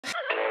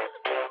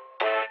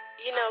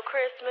You know,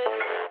 Christmas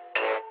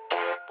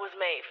was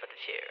made for the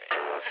children.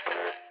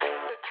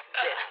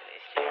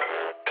 Destiny's children.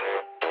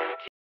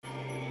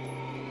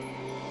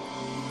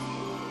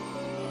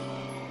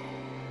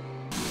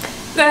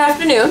 Good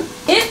afternoon.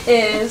 It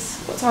is,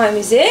 what time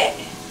is it?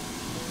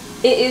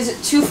 It is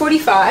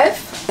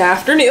 2:45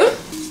 afternoon.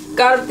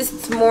 Got up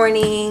this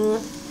morning.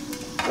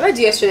 What did I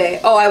do yesterday?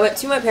 Oh, I went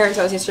to my parents'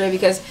 house yesterday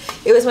because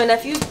it was my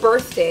nephew's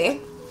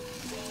birthday.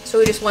 So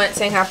we just went,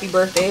 sang happy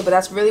birthday, but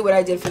that's really what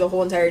I did for the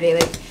whole entire day.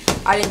 Like,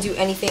 I didn't do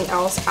anything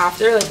else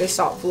after. Like, I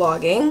stopped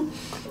vlogging.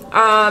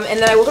 And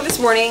then I woke up this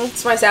morning.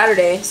 It's my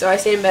Saturday, so I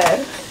stayed in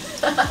bed.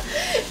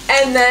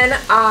 And then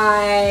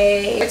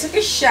I took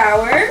a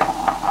shower.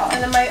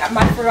 And then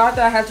I forgot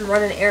that I had to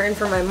run an errand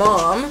for my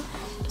mom.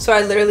 So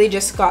I literally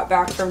just got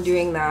back from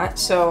doing that.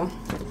 So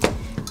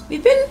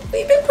we've been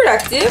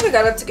productive. I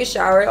got up, took a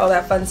shower, all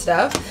that fun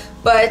stuff.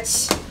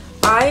 But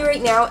I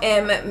right now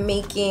am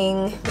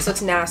making, this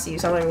looks nasty,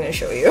 so I'm not even gonna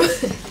show you.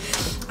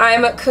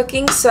 I'm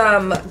cooking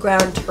some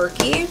ground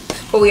turkey,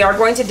 but we are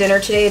going to dinner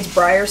today. It's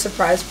Briar's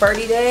surprise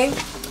party day.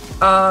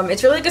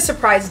 It's really like a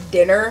surprise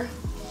dinner,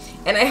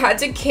 and I had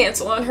to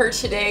cancel on her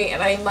today,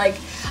 and I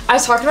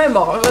was talking to my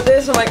mom about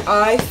this, and I'm like,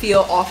 I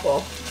feel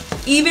awful.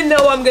 Even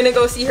though I'm gonna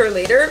go see her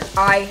later,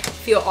 I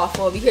feel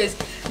awful because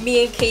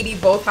me and Katie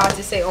both had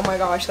to say, oh my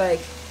gosh,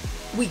 like,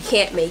 we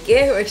can't make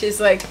it, which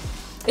is like,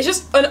 it's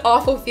just an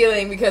awful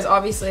feeling because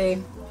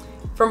obviously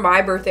for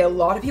my birthday, a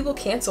lot of people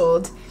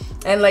canceled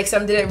and like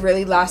some did it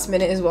really last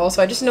minute as well.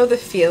 So I just know the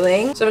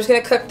feeling. So I'm just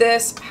gonna cook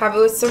this, have it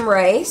with some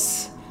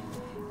rice,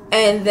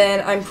 and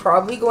then I'm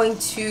probably going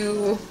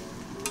to,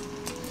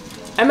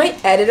 I might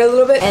edit a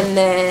little bit and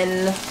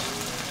then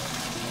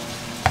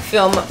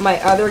film my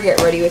other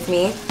get ready with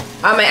me.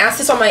 I asked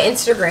this on my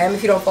Instagram.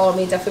 If you don't follow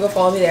me, definitely go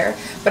follow me there.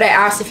 But I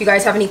asked if you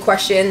guys have any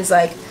questions,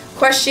 like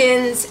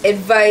questions,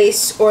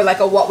 advice, or like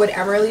a what would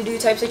Emmerly do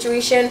type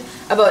situation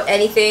about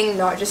anything,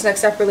 not just next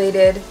step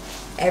related,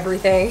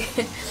 everything.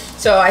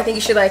 So I think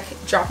you should like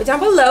drop it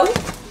down below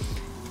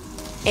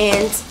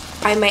and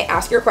I might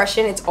ask your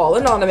question. It's all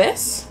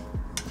anonymous.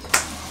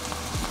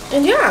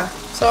 And yeah,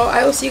 so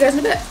I will see you guys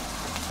in a bit.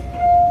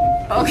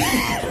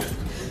 Okay.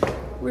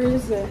 Where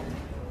is it?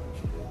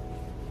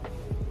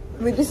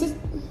 Wait, this is,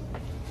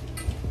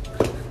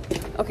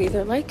 okay,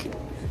 they're like,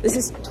 this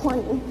is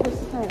 20, this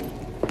is 10.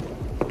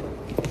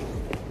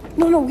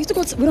 No, we have to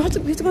go outside. We have to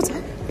go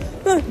outside.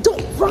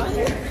 Don't run.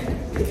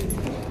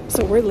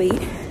 So we're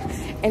late,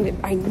 and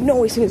I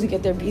know as soon as we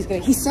get there, B's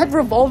gonna, he said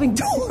revolving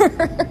door.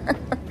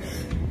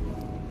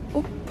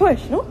 Oh,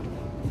 push, no?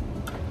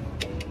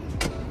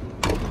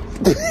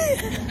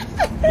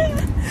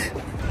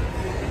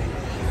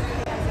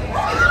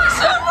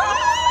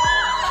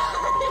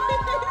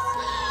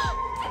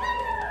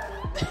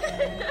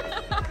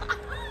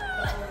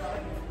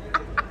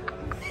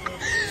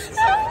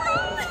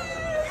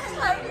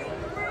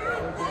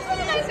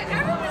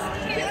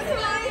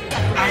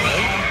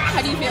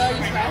 How do you feel? Are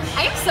you fresh?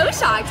 I am so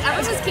shocked.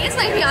 Everyone's just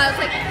canceling me. I was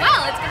like,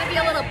 wow, it's going to be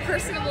a little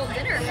personable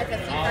dinner with a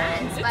few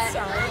friends. But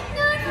no,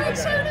 everyone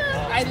showed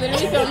up. I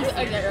literally filmed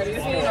a get ready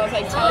with me and I was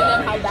like telling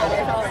them how bad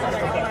I felt.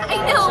 I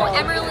know,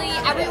 Emmerly,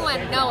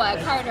 everyone, Noah,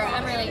 Carter,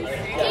 Emmerly,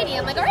 Katie.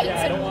 I'm like, all right,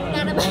 so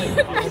none of my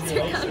friends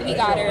are coming. We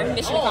got her.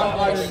 Mission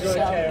accomplished. So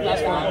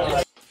let's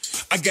go.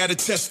 I gotta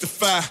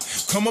testify.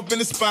 Come up in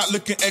the spot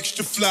looking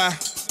extra fly.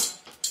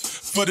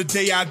 For the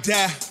day I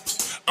die,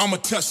 I'ma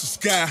touch the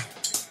sky.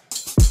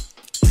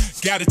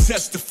 Gotta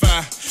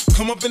testify.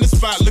 Come up in the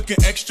spot looking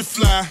extra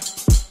fly.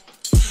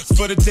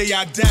 For the day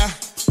I die,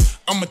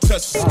 I'ma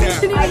touch the sky.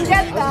 I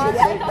get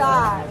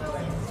that.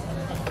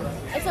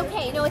 It's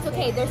okay. No, it's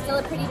okay. There's still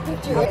a pretty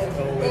picture.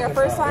 Your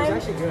first time?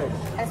 It's actually good.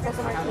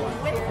 Espresso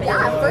martini.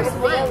 Yeah, first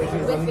one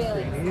with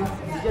Bailey. You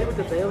get it with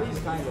the Baileys,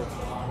 kind of.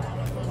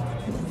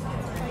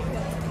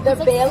 The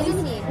It's Bailey's,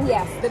 like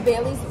yes, the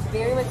Bailey's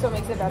very much so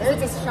makes it better.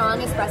 It's a strong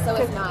espresso,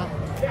 if not.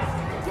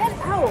 Get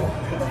out.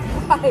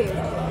 Why?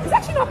 It's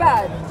actually not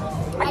bad.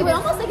 I would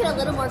almost make it a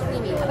little more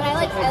creamy, but I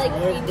like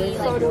creamy,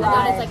 So like do not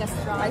I. as like a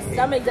strong. My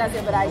stomach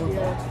doesn't, but I do.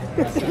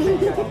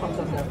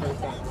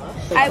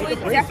 I would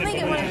definitely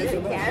get one of these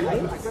again.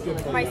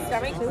 My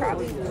stomach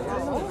probably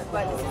won't,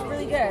 but this is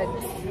really good.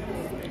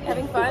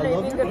 Having fun? Are you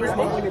having a good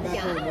birthday?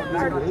 Yeah.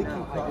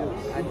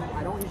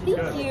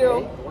 Thank you.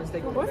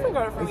 My boyfriend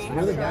got it for me.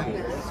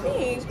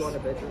 Thanks.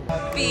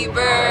 Happy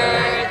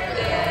birthday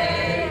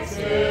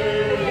to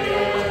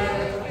you.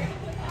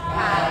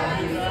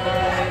 Happy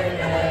birthday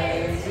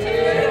to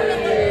you.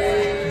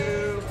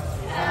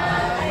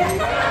 Happy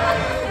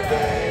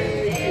birthday,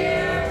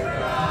 dear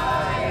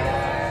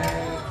Briar.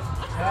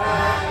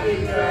 Happy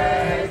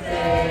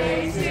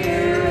birthday to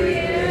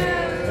you.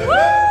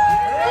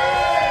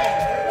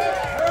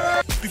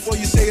 Before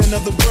you say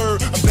another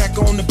word, I'm back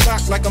on the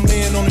block like I'm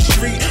laying on the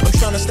street. I'm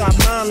trying to stop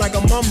lying like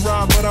I'm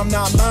Rob, but I'm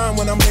not lying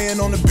when I'm laying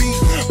on the beat.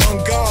 On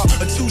guard,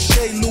 a touche,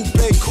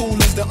 Lupe, cool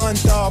as the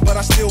unthawed, but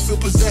I still feel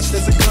possessed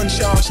as a gun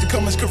charge to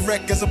come as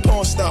correct as a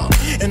porn star.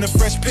 And a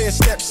fresh pair of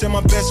steps in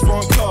my best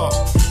front car.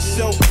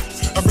 So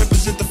I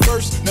represent the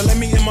first. Now let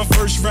me in my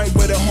first right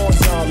where the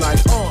horns are like,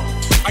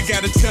 I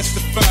gotta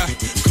testify.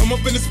 Come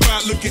up in the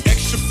spot looking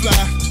extra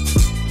fly.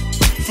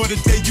 For the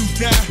day you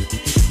die,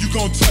 you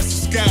gon' touch the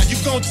sky. You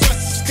gon' touch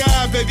the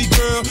sky, baby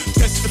girl.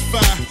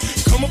 Testify.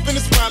 Come up in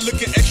the spot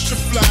looking extra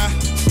fly.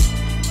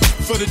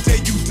 For the day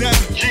you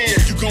die,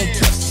 you gon'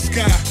 touch the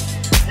sky.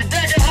 We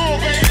back at home,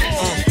 baby.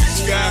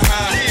 Sky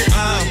high,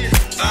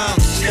 I'm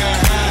sky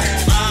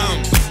high.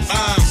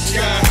 I'm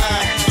sky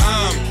high.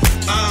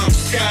 I'm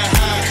sky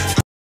high.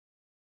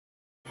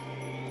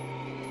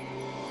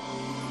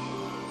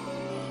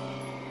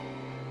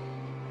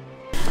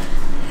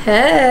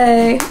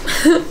 Hey,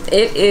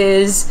 it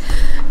is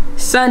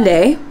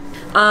Sunday.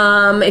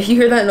 If you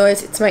hear that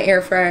noise, it's my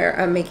air fryer.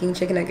 I'm making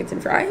chicken nuggets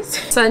and fries.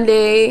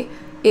 Sunday,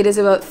 it is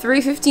about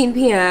 3:15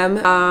 p.m.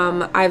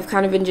 I've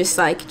kind of been just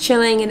like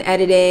chilling and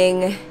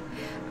editing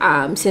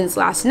since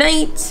last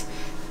night.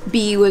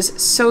 B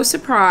was so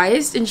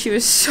surprised and she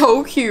was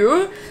so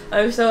cute.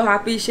 I'm so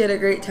happy she had a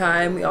great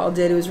time. We all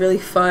did. It was really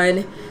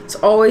fun. It's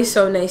always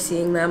so nice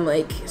seeing them,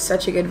 like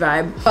such a good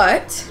vibe.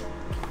 But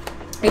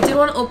I did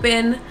want to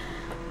open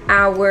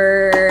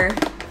our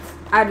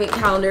advent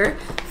calendar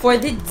for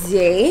the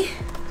day.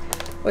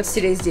 What's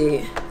today's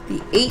date? The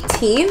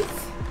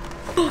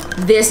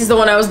 18th. This is the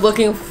one I was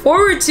looking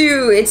forward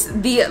to. It's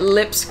the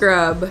lip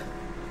scrub.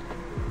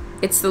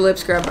 It's the lip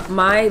scrub.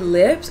 My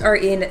lips are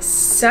in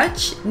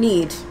such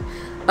need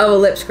of a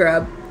lip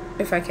scrub.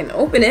 If I can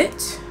open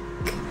it.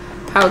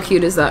 How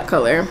cute is that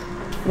color?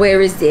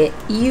 Where is it?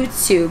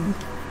 YouTube.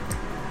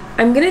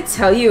 I'm gonna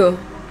tell you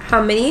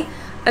how many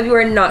of you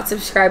are not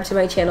subscribed to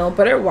my channel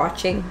but are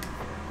watching.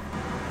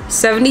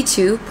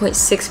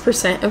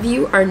 72.6% of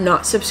you are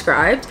not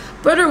subscribed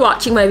but are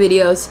watching my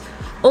videos.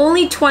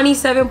 Only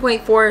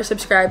 27.4 are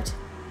subscribed.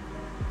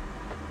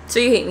 So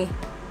you hate me.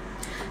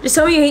 Just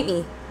tell me you hate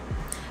me.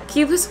 Can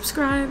you please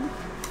subscribe?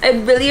 I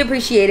really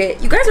appreciate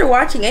it. You guys are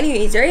watching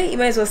anyways, right? You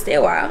might as well stay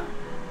a while.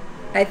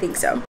 I think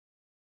so.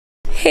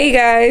 Hey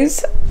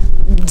guys,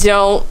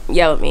 don't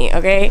yell at me,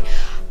 okay?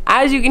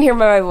 As you can hear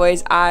by my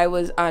voice, I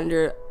was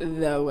under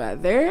the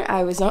weather.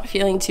 I was not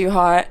feeling too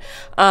hot.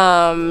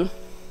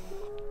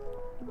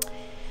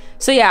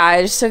 So yeah,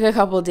 I just took a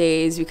couple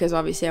days because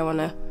obviously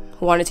I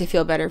wanted to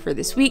feel better for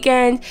this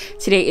weekend.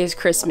 Today is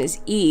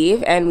Christmas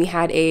Eve and we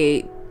had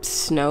a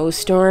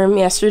snowstorm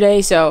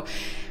yesterday, so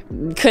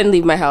couldn't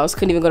leave my house,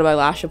 couldn't even go to my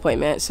lash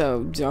appointment,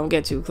 so don't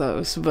get too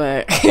close.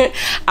 But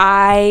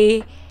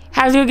I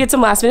have to go get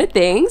some last minute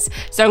things,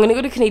 so I'm gonna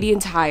go to Canadian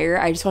Tire.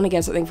 I just want to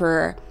get something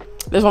for,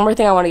 there's one more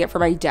thing I want to get for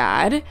my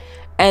dad,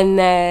 and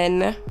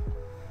then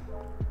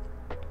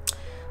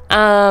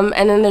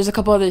there's a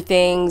couple other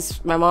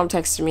things. My mom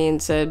texted me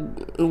and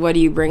said, what are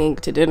you bringing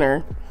to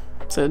dinner?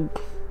 Said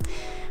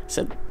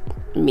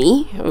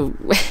me?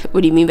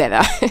 What do you mean by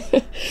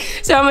that?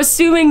 So I'm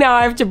assuming now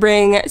I have to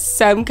bring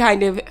some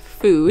kind of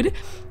food.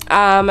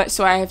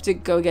 So I have to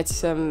go get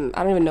some,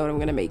 I don't even know what I'm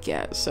gonna make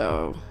yet,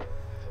 so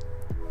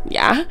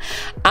yeah.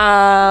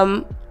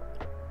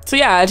 So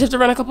yeah, I just have to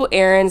run a couple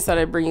errands. Thought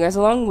I'd bring you guys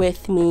along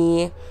with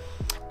me.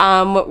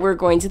 We're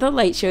going to the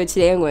light show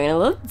today. I'm going on a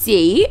little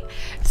date.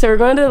 So we're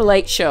going to the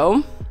light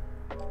show.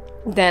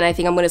 Then I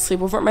think I'm going to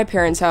sleep over at my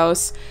parents'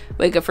 house,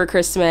 wake up for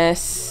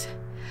Christmas.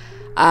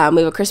 We have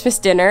a Christmas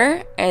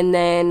dinner, and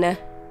then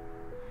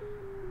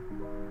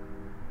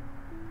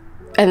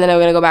I'm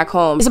gonna go back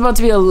home. It's about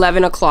to be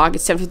 11 o'clock.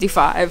 It's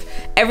 10:55.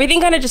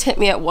 Everything kind of just hit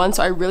me at once,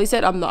 so I really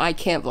said I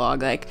can't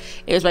vlog. Like,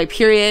 it was my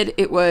period,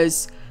 it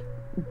was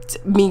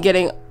me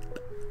getting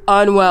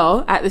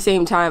unwell at the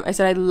same time. I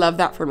said I love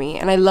that for me,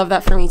 and I love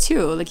that for me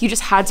too. Like, you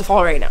just had to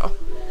fall right now.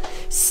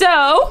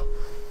 So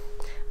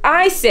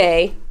I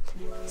say,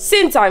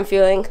 since I'm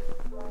feeling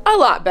a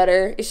lot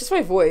better, it's just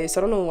my voice,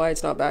 I don't know why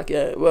it's not back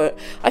yet, but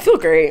I feel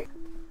great.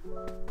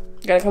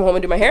 Gotta come home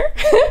and do my hair.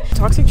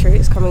 Toxic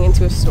trait is coming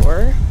into a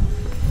store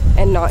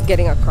and not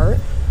getting a cart,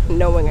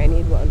 knowing I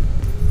need one.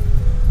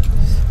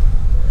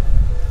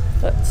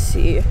 Let's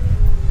see.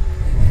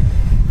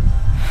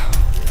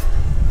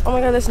 Oh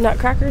my god, this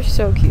nutcracker is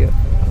so cute.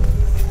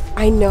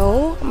 I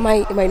know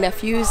my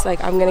nephews,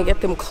 like, I'm gonna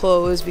get them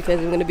clothes because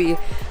I'm gonna be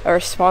a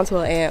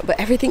responsible aunt, but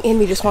everything in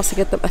me just wants to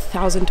get them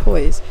 1,000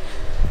 toys.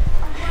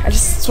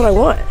 That's what I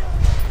want.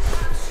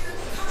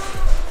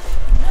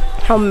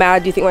 How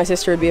mad do you think my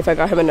sister would be if I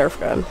got him a Nerf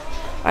gun?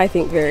 I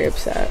think very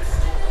upset.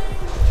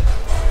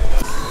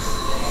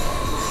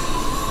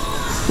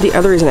 The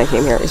other reason I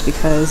came here is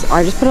because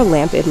I just put a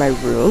lamp in my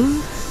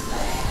room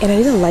and I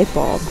need a light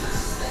bulb.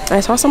 And I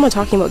saw someone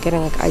talking about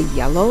getting like a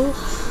yellow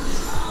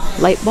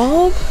light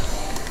bulb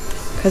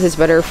because it's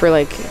better for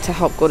like to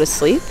help go to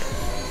sleep.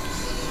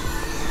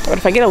 But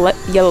if I get a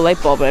yellow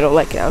light bulb and I don't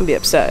like it, I'm gonna be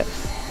upset.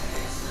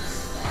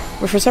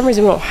 But for some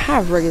reason we don't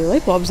have regular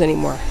light bulbs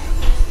anymore.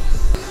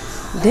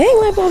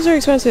 Dang, light bulbs are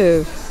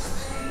expensive.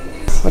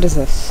 What is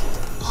this?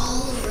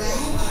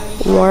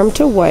 Warm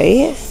to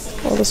white.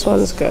 Oh, this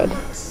one's good.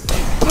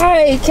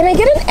 Hi, can I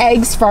get an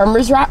eggs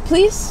farmer's wrap,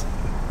 please?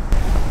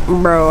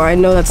 Bro, I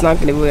know that's not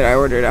gonna be what I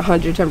ordered,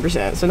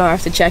 110%. So now I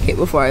have to check it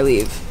before I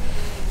leave.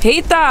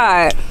 Hate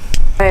that.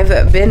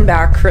 I've been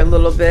back for a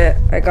little bit.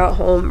 I got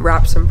home,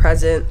 wrapped some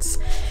presents,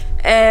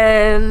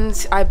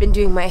 and I've been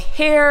doing my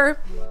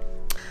hair.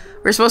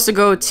 We're supposed to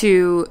go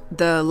to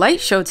the light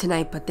show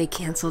tonight, but they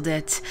canceled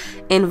it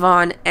in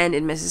Vaughan and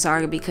in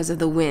Mississauga because of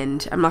the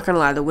wind. I'm not gonna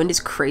lie, the wind is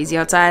crazy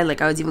outside.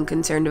 Like, I was even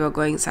concerned about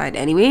going inside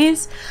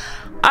anyways.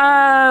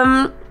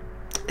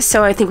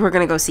 So I think we're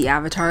gonna go see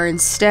Avatar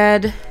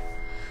instead,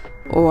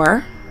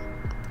 or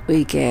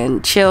we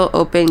can chill,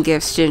 open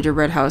gifts,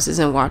 gingerbread houses,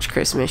 and watch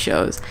Christmas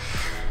shows.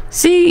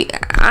 See,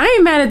 I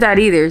ain't mad at that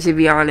either, to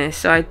be honest.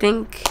 So I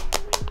think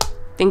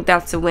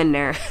that's a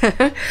winner.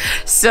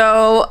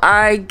 So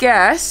I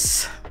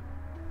guess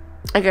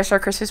our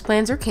Christmas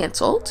plans are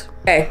canceled.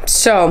 Okay,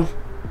 so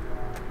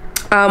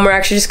we're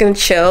actually just gonna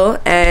chill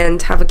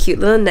and have a cute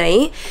little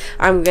night.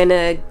 I'm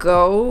gonna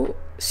go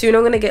soon.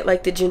 I'm gonna get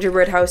like the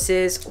gingerbread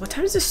houses. What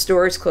time does the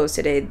stores close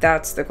today?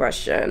 That's the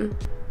question.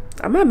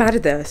 I'm not mad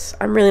at this.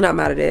 I'm really not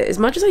mad at it. As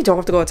much as I don't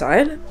have to go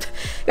outside,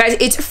 guys,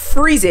 it's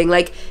freezing.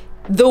 Like,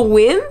 the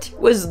wind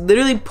was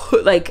literally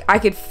like, I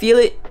could feel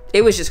it.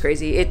 It was just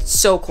crazy. It's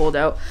so cold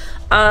out.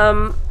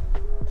 And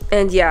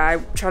yeah,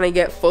 I'm trying to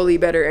get fully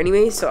better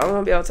anyway, so I'm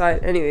gonna be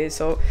outside anyway,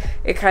 so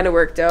it kind of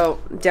worked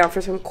out. Down for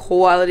some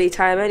quality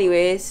time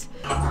anyways.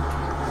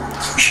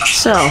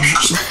 So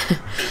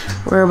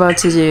we're about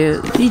to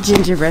do the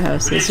gingerbread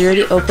houses. We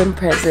already opened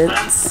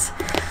presents.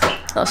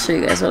 I'll show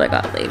you guys what I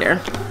got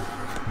later.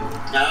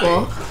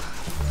 Well,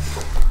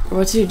 we're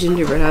about to do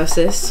gingerbread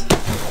houses.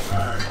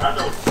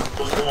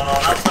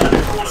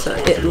 So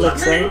it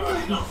looks like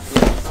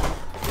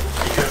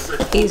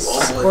he's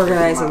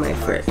organizing my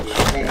fridge.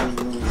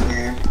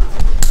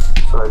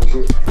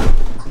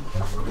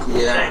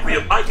 Yeah.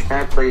 Can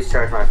I please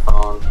charge my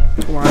phone?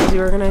 Why is he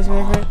organizing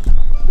my fridge?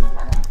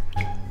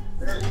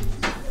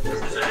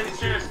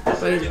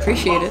 Well, he'd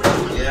appreciate it.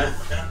 Yeah.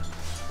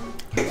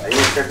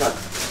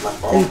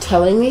 Are you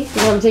telling me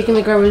that I'm taking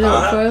the garbage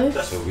out of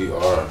the toilet? So we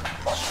are.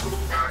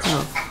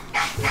 Oh.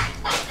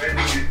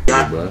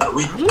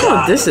 You know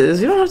what this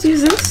is. You don't have to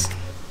use this.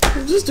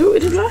 Just do what we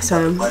did last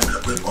time.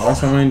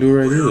 Last time I didn't do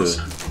it right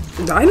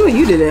either. I know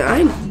you didn't.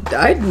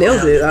 I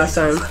nailed it last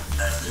time.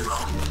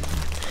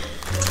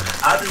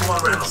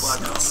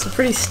 It's a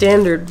pretty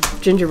standard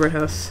gingerbread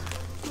house.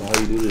 So how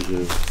you do this,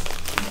 dude?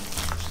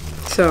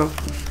 So,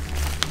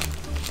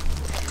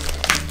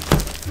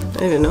 I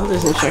didn't even know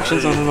there's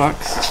instructions on the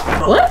box.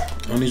 What? I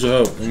don't need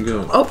your help. I'm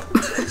good. Oh.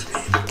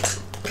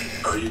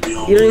 You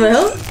don't need my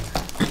help?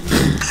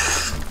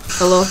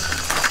 Hello?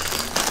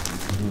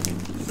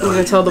 You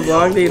gonna tell the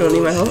vlog that you don't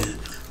need my help?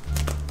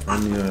 I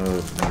need your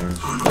help, man.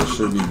 That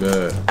should be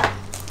bad.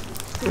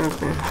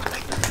 Okay.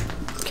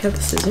 Can I have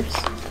the scissors?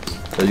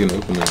 How you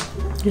gonna open it?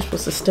 You're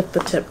supposed to snip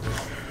the tip.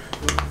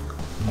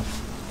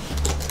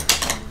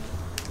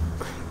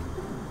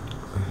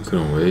 You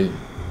couldn't wait?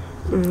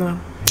 No. I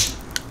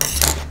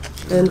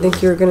didn't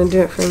think you were gonna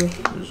do it for me.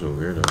 You're so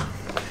weirdo.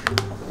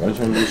 Why don't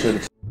you want to do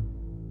shit?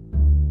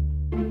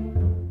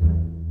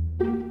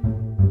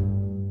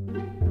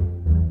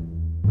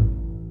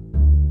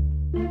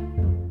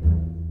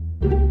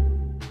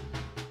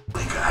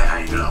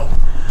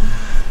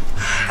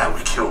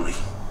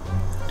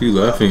 You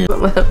laughing at?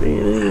 I'm laughing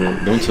at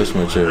it. Don't touch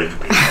my chair.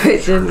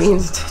 I didn't mean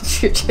to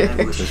touch your chair.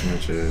 Don't touch my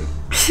chair.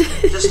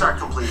 Just start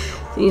completely.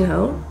 Do you need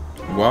help?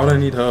 Why would I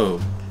need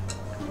help?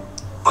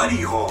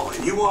 Buddy hole,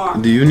 and you are.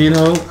 Do you need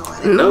help?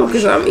 No,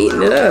 because I'm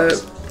eating it up.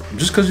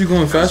 Just because you're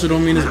going faster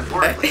don't mean you're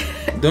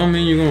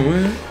gonna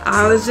win.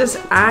 I was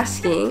just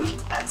asking.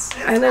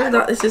 I never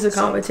thought this is a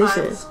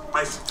competition.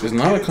 It's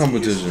not a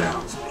competition.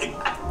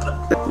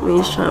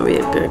 Me's trying to be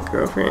a good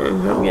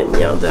girlfriend. I'm getting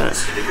yelled at.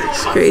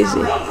 It's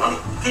crazy.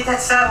 Get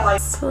that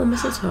satellite. Oh,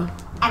 mistletoe.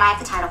 And I have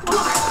the title for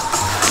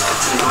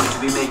You're going to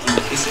be making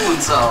kissy one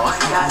so.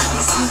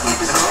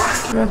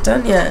 I'm not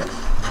done yet. I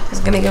was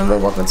gonna give him a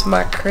welcome to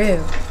my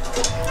crib.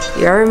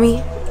 You heard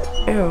me?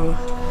 Ew.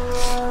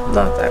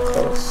 Not that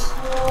close.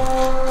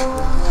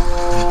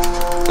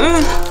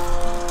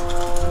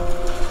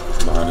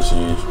 Behind the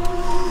scenes.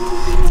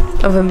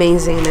 Of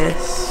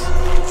amazingness.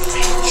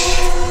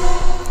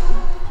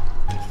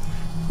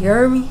 You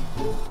heard me?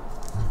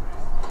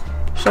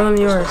 Show them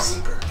yours.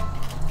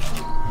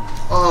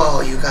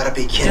 Oh, you gotta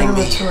be kidding Give them a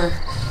me. tour.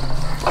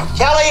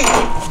 Kelly!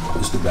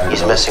 It's the back He's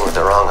door. messing with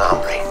the wrong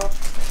hombre.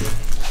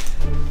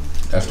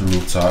 That's the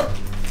rooftop.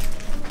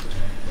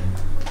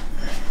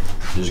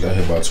 Just got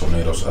hit by a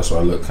tornado, so that's why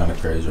I look kind of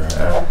crazy right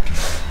now.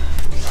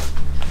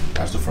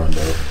 That's the front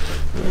door. And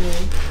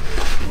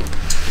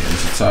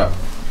it's the top.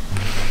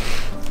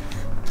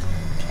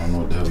 I don't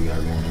know what the hell we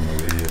got going on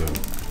over here though.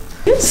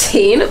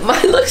 Insane.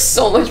 Mine looks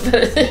so much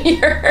better than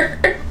yours.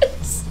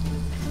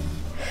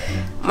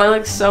 Mine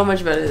looks so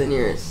much better than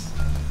yours.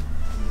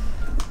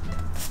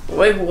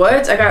 Wait,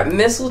 what? I got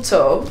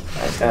mistletoe.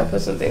 I just gotta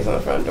put some things on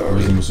the front door.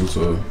 Where's the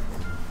mistletoe?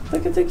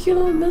 Look at the cute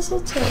little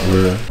mistletoe.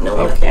 Yeah. Know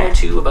a thing or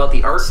two about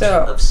the art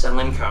So- of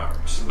selling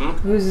cars.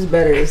 Whose is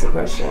better is the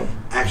question.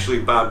 Actually,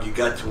 Bob, you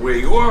got to where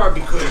you are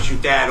because your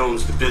dad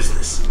owns the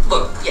business.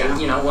 Look, yeah,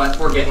 you know what?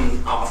 We're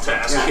getting off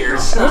task here.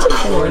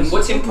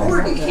 What's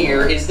important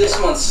here is this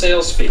month's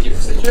sales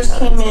figures. They just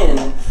came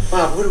in.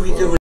 Bob, what are we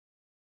doing?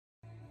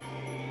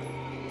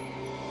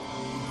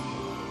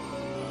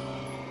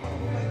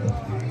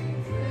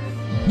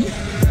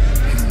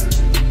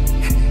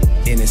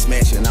 In this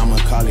mansion, I'm a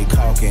Macaulay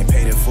Culkin.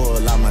 Paid it full,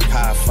 I'm a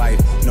pie fight.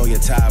 Know you're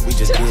tired, we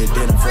just did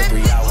dinner for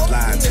 3 hours.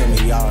 Lying to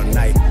me all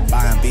night.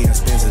 Buying being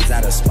Spencer's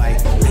out of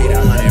spite. Paid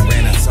 100,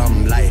 ran out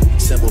something light.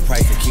 Simple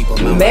price to keep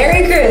them out.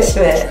 Merry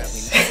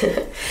Christmas!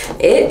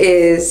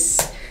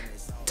 It's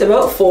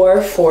about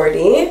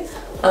 4:40.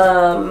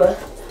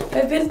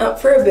 I've been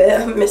up for a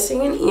bit. I'm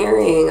missing an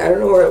earring. I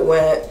don't know where it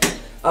went.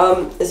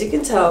 As you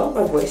can tell,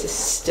 my voice is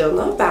still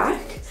not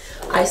back.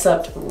 I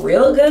slept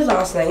real good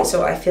last night,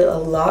 so I feel a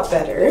lot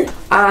better.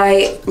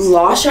 I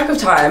lost track of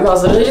time. I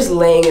was literally just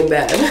laying in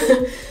bed.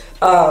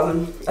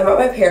 I'm at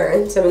my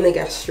parents'. I'm in the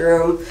guest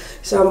room.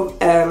 So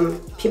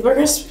people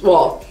are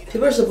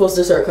supposed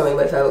to start coming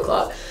by 5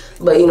 o'clock,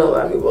 but you know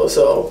about people,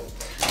 so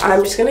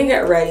I'm just gonna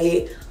get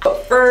ready.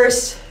 But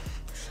first,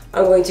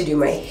 I'm going to do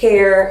my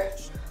hair.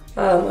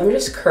 I'm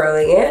just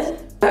curling it.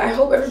 I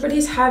hope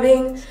everybody's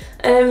having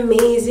an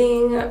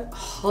amazing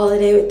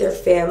holiday with their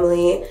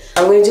family.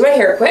 I'm gonna do my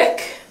hair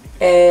quick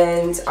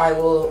and I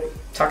will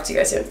talk to you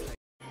guys soon.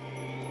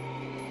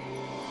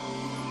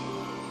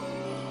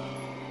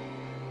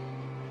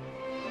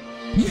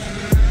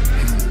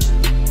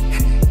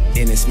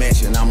 In this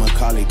mansion, I'm a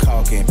Macaulay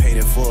Culkin. Paid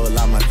it full,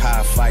 I'm a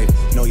pie fight.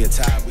 Know you're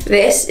tired.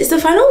 This is the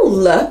final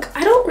look.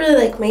 I don't really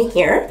like my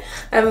hair.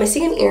 I'm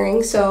missing an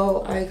earring,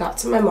 so I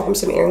got my mom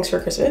some earrings for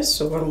Christmas,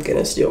 so I'm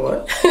gonna steal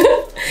one.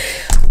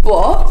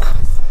 But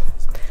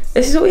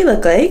this is what we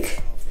look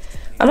like.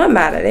 I'm not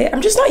mad at it.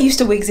 I'm just not used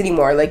to wigs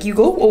anymore. Like you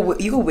go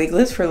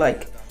wigless for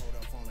like,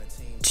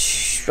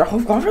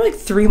 I've gone for like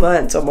 3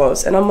 months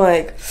almost, and I'm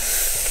like,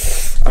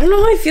 I don't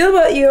know how I feel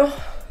about you.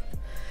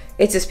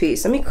 It's this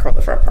piece. Let me curl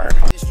the front part.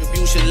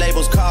 Distribution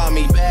labels call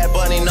me. Bad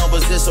Bunny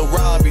numbers, it's a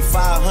robbery.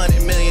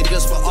 500 million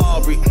just for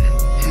Aubrey.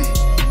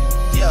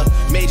 Yeah,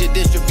 major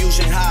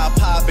distribution, how I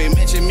pop it.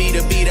 Mention me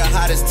to be the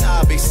hottest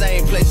topic.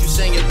 Same place you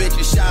send your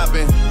bitches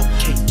shopping.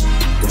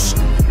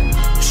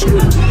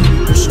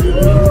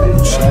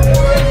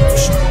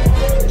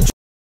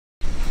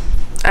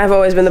 I've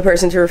always been the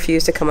person to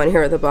refuse to come on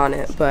here with a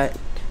bonnet, but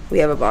we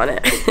have a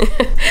bonnet.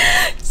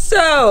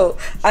 So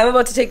I'm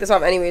about to take this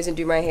off anyways and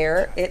do my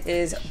hair. It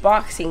is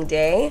Boxing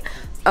Day.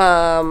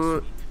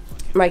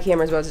 My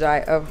camera's about to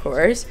die, of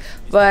course,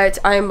 but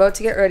I'm about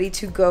to get ready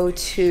to go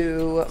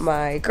to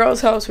my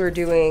girl's house. We're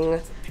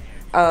doing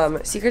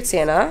Secret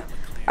Santa.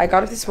 I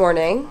got up this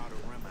morning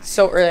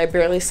so early. I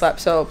barely slept,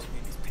 so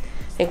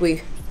I think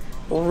we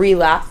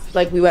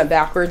went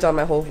backwards on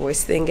my whole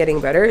voice thing getting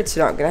better. It's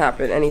not gonna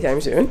happen anytime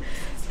soon,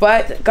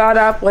 but got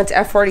up, went to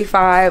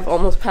F45,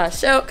 almost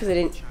passed out because I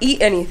didn't eat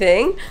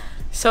anything.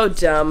 So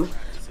dumb.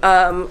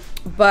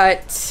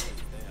 But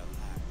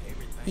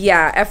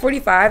yeah,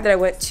 F45, that I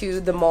went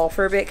to the mall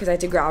for a bit because I had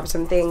to grab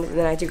some things, and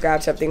then I had to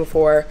grab something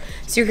for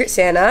Secret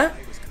Santa,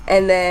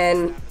 and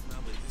then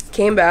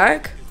came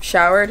back,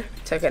 showered,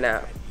 took a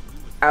nap,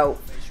 out,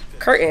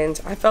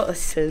 curtains. I fell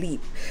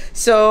asleep.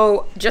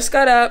 So just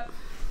got up,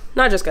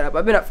 not just got up,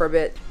 I've been up for a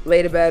bit,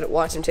 lay to bed,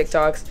 watch some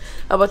TikToks.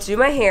 I'm about to do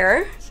my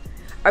hair.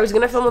 I was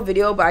gonna film a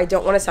video, but I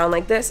don't want to sound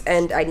like this,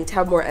 and I need to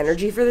have more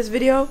energy for this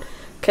video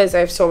because I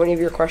have so many of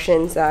your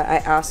questions that I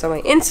asked on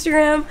my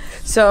Instagram.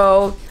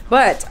 So,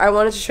 but I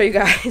wanted to show you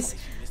guys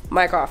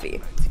my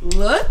coffee.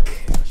 Look.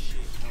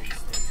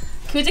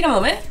 Can we take a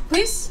moment,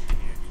 please?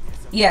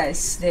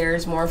 Yes,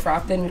 there's more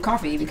froth than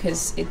coffee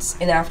because it's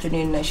in the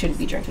afternoon and I shouldn't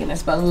be drinking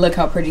this, but look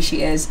how pretty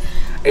she is.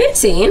 Are you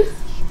insane?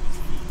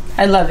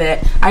 I love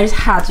it. I just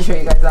had to show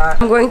you guys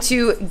that. I'm going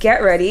to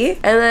get ready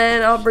and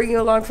then I'll bring you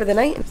along for the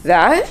night.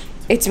 That,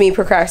 it's me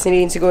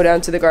procrastinating to go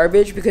down to the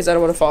garbage because I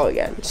don't want to fall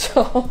again.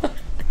 So,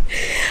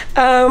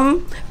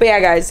 but yeah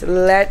guys,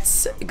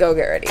 let's go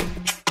get ready.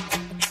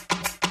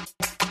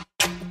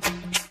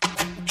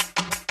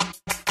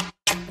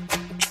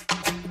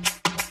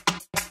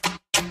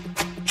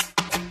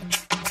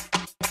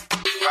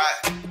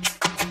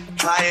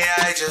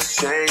 I just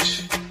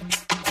changed.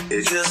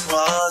 It just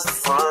was the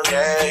front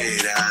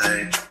gate.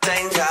 I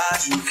thank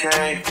God you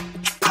came.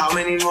 How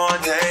many more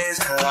days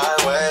could I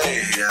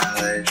wait?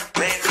 I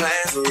make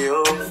plans with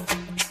you.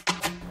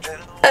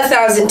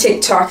 1,000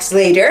 TikToks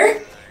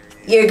later,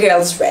 your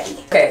girl's ready.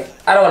 Okay,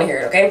 I don't want to hear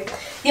it, okay?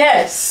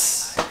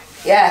 Yes,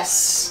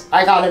 yes,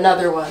 I got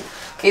another one.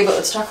 Okay, but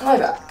let's talk on my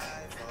back.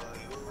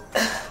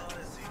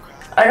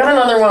 I got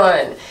another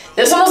one.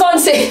 This one was on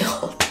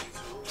sale.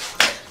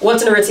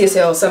 What's an Aritzia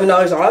sale?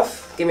 $7 off?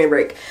 Give me a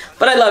break.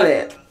 But I love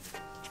it.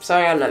 So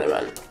I got another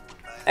one.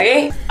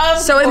 Okay?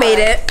 So I made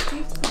it.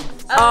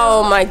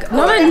 Oh my god.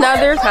 Not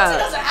another cup.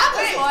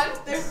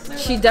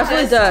 She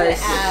definitely does.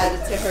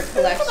 Add to her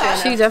collection.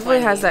 She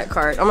definitely has that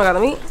card. Oh my god,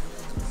 let me.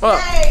 Oh.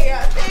 Hey,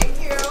 thank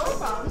you.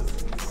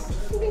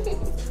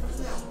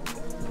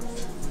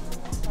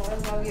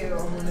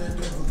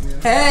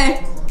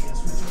 Hey.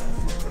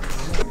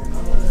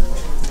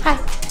 Hi.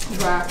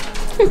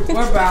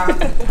 We're back.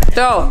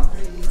 So.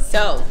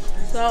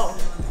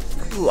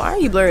 Why are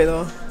you blurry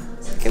though?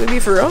 Can we be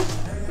for real?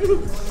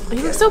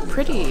 You look so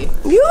pretty.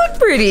 You look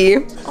pretty.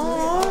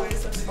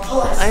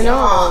 Aww. I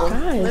know.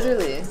 Guys.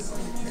 Literally.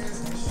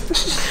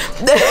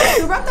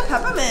 Who brought the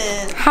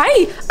peppermint?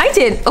 Hi. I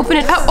did. Open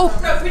it up. Oh.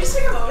 No, can we just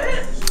take a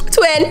moment?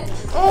 Twin.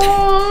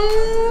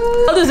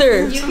 Oh. Well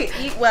deserved. You can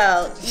eat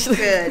well. Eat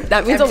good.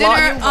 That means a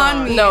lot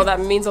on me. No, that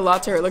means a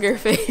lot to her. Look at her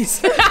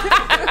face.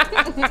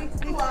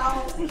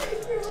 Wow.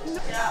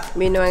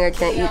 Me knowing I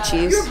can't eat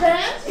cheese.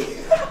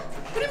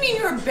 What do you mean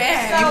you're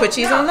bad? You put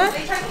cheese on that?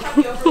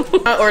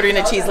 I'm not ordering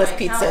a cheeseless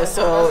pizza,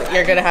 so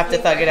you're gonna have to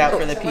thug it out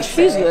for the pizza.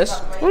 Cheeseless?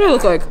 What do it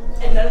look like?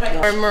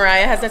 Or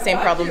Mariah has the same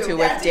problem too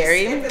with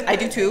dairy. I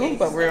do too,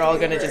 but we're all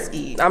gonna just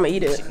eat. I'm gonna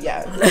eat it.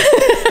 Yeah.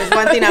 There's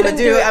one thing I'm gonna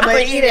do, I'm gonna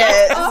eat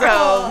it.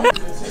 So.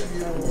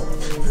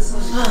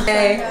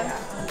 Hey.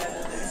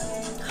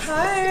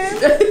 Hi.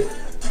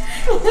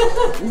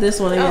 This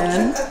one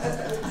again.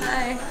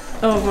 Hi.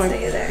 Oh my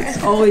god.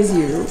 It's always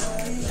you.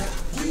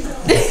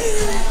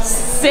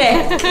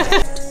 Sick.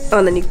 Oh,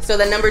 and then you. So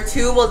the number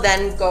 2 will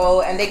then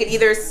go, and they could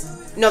either,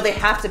 no, they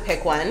have to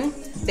pick one.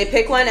 They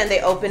pick one and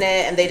they open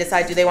it and they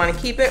decide do they want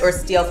to keep it or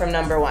steal from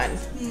number 1.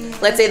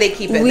 Let's say they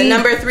keep it. The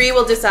number 3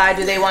 will decide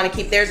do they want to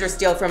keep theirs or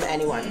steal from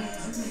anyone.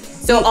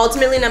 So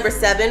ultimately number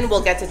 7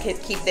 will get to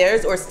keep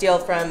theirs or steal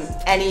from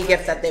any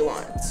gift that they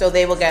want. So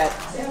they will get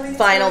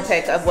final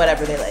pick of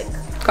whatever they like.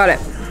 Got it.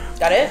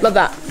 Got it? Love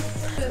that.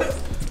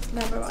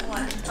 Number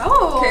 1.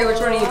 Oh. Okay, which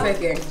one are you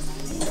picking?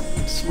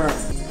 Smart.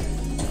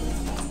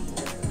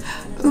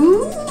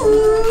 Ooh.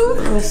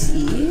 Let's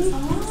see.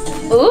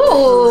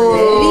 Ooh.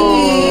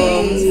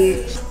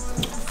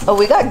 Oh,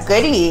 we got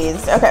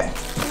goodies. Okay.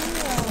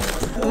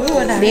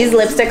 Ooh, nice. These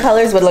lipstick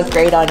colors would look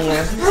great on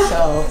you.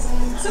 So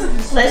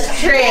let's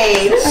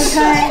trade.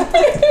 Okay.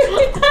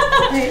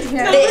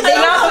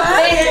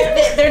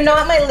 They're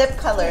not my lip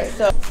color.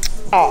 So.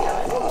 Oh.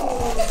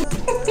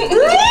 I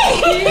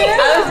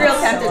was real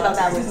tempted about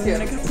that one too.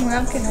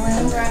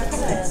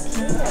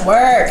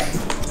 Work.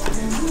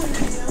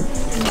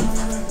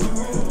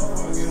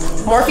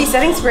 Morphe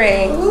setting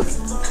spray. I'm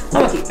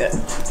gonna keep it.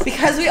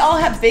 Because we all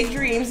have big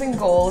dreams and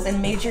goals,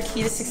 and major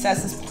key to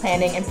success is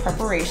planning and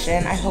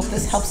preparation, I hope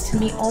this helps to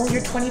meet all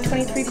your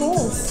 2023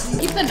 goals.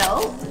 Keep the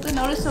note. The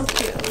note is so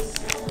cute.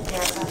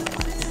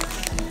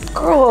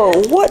 Girl,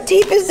 what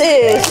tape is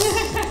this?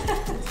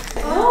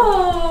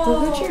 Oh.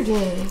 Look what you're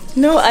doing.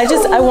 No, I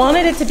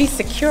wanted it to be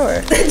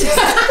secure. I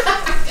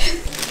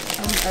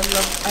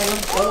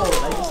love gold.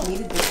 I just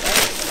needed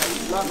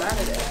this. I'm not mad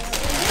at it.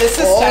 This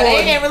is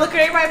stunning, and we're looking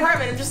at my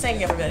apartment. I'm just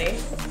saying, everybody.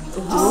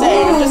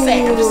 I'm just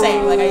saying.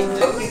 Like it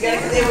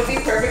would be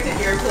perfect at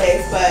your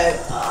place, but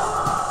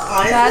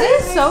honestly, That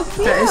is so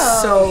cute. That is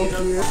so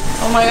cute.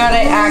 oh my god,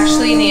 I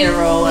actually need a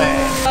roller.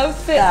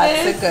 That's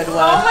a good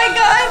one. Oh my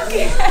god,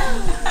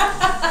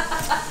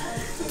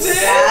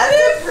 That's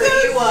a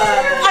pretty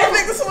one. I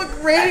think this will look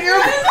great in your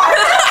apartment.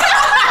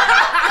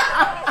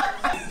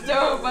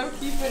 Dope. I'm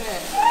keeping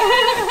it.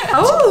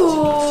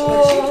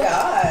 Oh. What you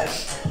got?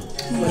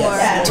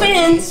 Yes.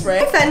 Twins.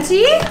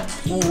 Fenty.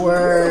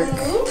 Work.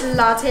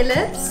 Latte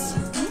lips.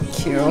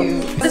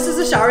 Cute. This is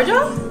a shower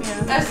gel?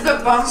 Yeah. That's the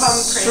bum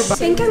crazy. I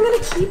think I'm gonna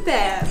keep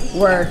it.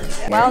 Work.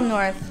 Well,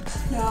 North.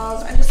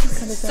 No, I just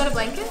Is that a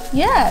blanket?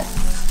 Yes.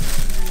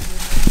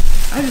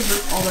 I just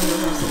put all the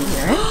noodles in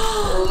here.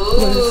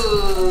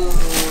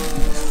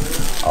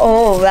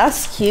 Oh,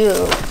 that's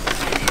cute.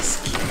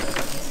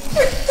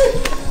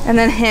 And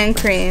then hand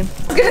cream.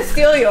 I'm gonna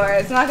steal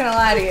yours, I'm not gonna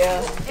lie to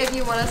you. If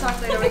you want to talk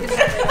later, we can talk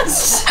later.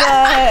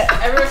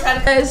 But everyone's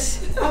trying to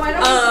Oh, I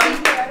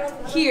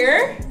don't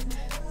here.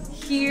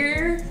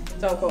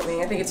 Don't quote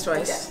me. I think it's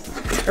twice.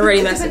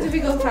 Already messing. if we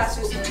go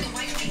faster, so.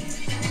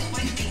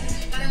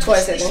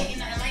 Twice, I think.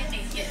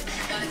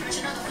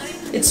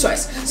 It's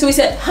twice. So we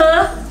said,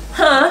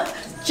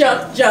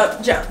 jump,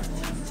 jump, jump.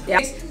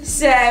 Yeah. 6,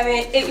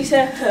 7, 8. We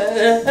said,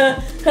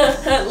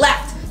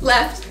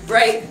 left,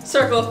 right,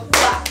 circle,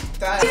 left.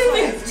 I didn't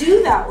even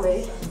do that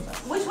way.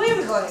 Which way are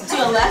we going? To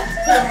the left?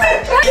 To the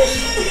left.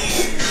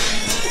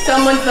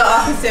 Someone's the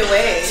opposite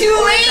way. Too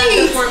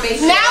late!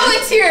 Now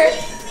it's here.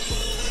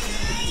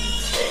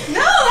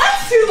 No,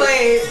 that's too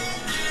late.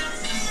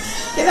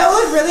 Okay, that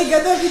would look really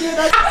good though if you did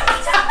that.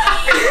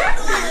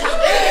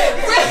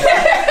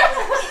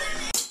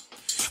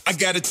 I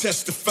gotta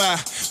testify.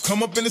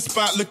 Come up in the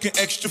spot looking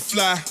extra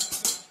fly.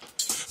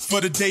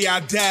 For the day I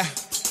die,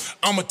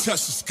 I'ma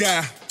touch the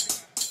sky.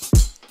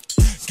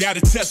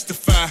 Gotta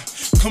testify.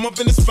 Come up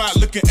in the spot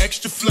looking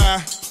extra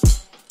fly.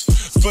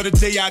 For the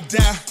day I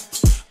die,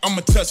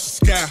 I'ma touch the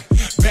sky.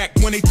 Back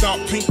when they thought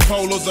pink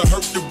polos would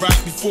hurt the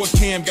rock. Before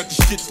Cam got the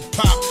shit to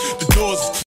pop, the doors